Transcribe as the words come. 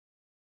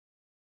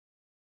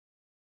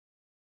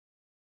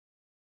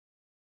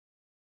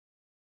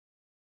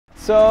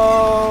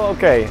So,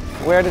 okay,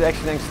 where did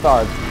Action Henk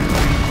start?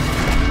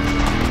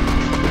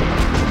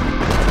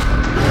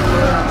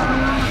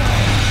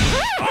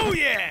 Oh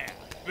yeah!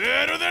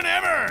 Better than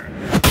ever!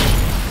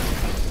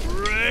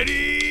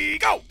 Ready,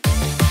 go!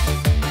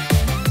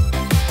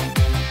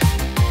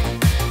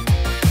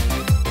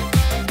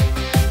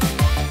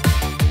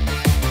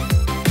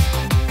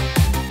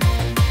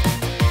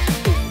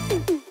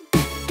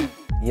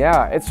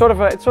 Yeah, it's sort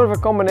of a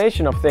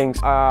combination of things.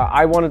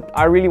 I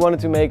really wanted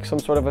to make some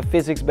sort of a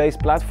physics-based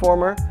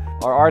platformer.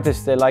 Our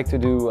artists, they like to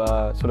do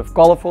sort of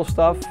colorful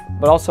stuff,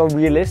 but also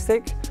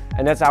realistic.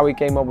 And that's how we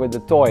came up with the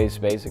toys,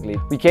 basically.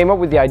 We came up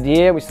with the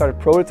idea, we started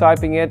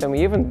prototyping it, and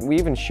we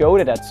even showed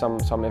it at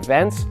some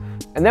events.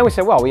 And then we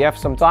said, well, we have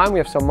some time, we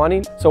have some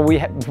money. So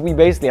we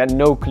basically had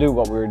no clue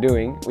what we were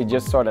doing. We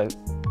just sort of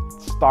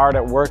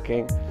started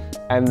working,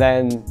 and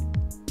then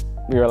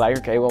we were like,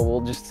 okay, well,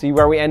 we'll just see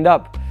where we end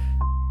up.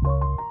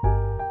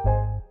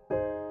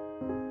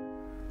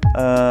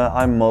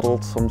 I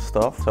modeled some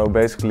stuff, so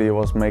basically it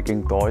was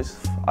making toys.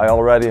 I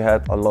already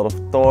had a lot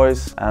of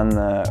toys, and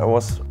it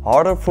was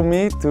harder for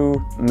me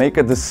to make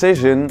a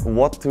decision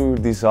what to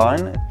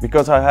design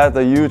because I had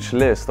a huge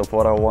list of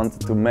what I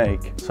wanted to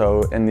make.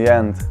 So in the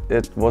end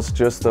it was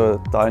just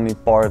a tiny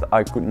part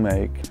I could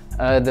make.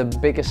 The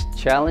biggest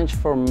challenge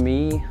for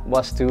me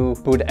was to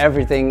put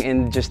everything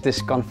in just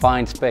this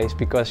confined space,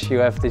 because you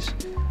have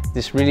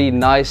this really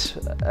nice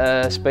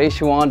space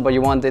you want, but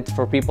you want it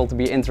for people to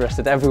be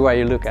interested everywhere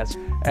you look at.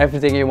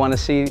 Everything you want to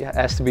see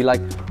has to be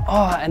like,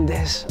 oh, and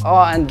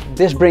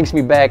this brings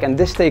me back, and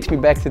this takes me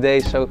back today.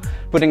 So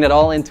putting that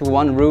all into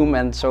one room,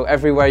 and so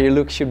everywhere you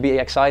look should be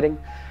exciting.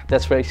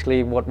 That's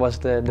basically what was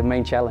the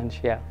main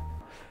challenge, yeah.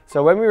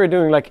 So when we were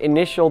doing like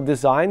initial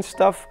design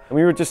stuff,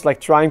 we were just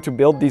like trying to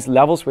build these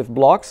levels with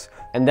blocks.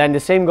 And then the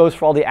same goes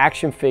for all the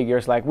action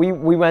figures. Like we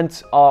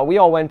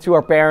all went to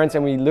our parents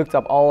and we looked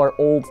up all our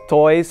old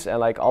toys and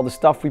like all the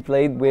stuff we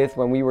played with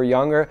when we were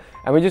younger.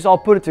 And we just all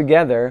put it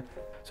together.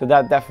 So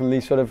that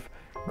definitely sort of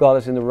got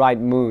us in the right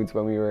mood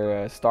when we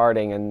were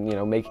starting and, you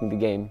know, making the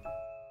game.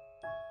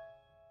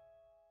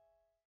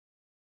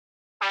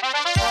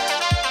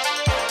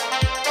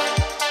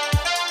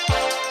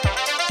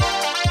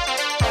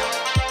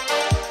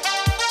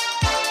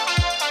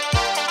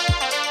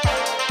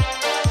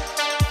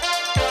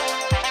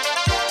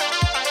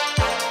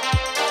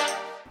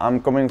 I'm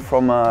coming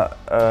from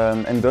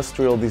an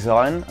industrial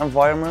design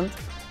environment,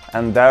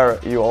 and there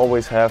you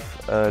always have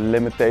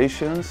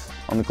limitations.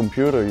 On the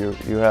computer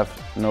you have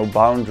no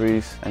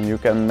boundaries, and you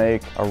can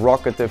make a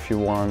rocket if you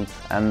want,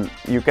 and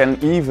you can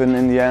even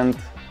in the end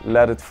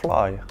let it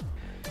fly.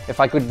 If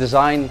I could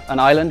design an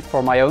island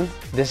for my own,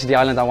 this is the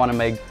island I want to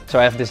make. So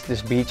I have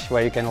this beach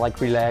where you can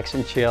like relax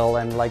and chill,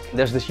 and like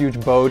there's this huge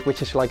boat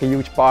which is like a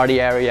huge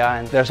party area,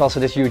 and there's also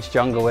this huge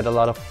jungle with a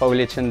lot of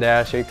foliage in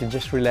there, so you can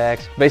just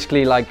relax.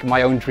 Basically like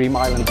my own dream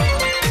island.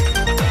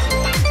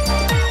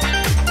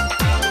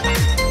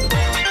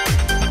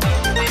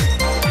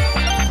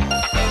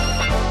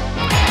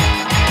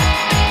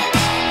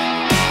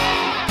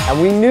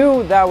 And we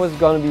knew that was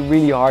going to be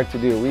really hard to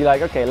do. We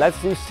like, okay,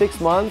 let's do 6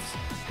 months.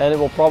 Then it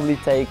will probably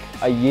take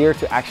a year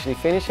to actually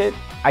finish it.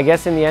 I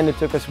guess in the end it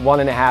took us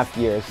 1.5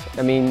 years.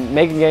 I mean,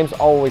 making games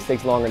always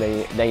takes longer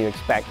than you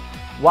expect.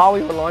 While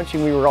we were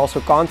launching, we were also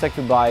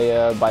contacted by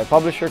a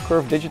publisher,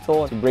 Curve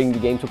Digital, to bring the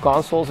game to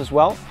consoles as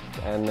well.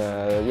 And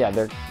yeah,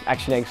 their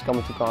Action Henk is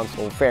coming to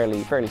console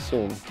fairly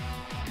soon.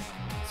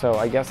 So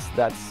I guess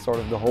that's sort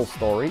of the whole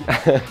story.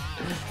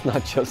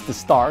 Not just the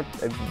start.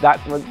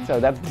 So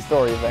that's the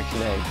story of Action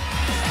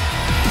Henk.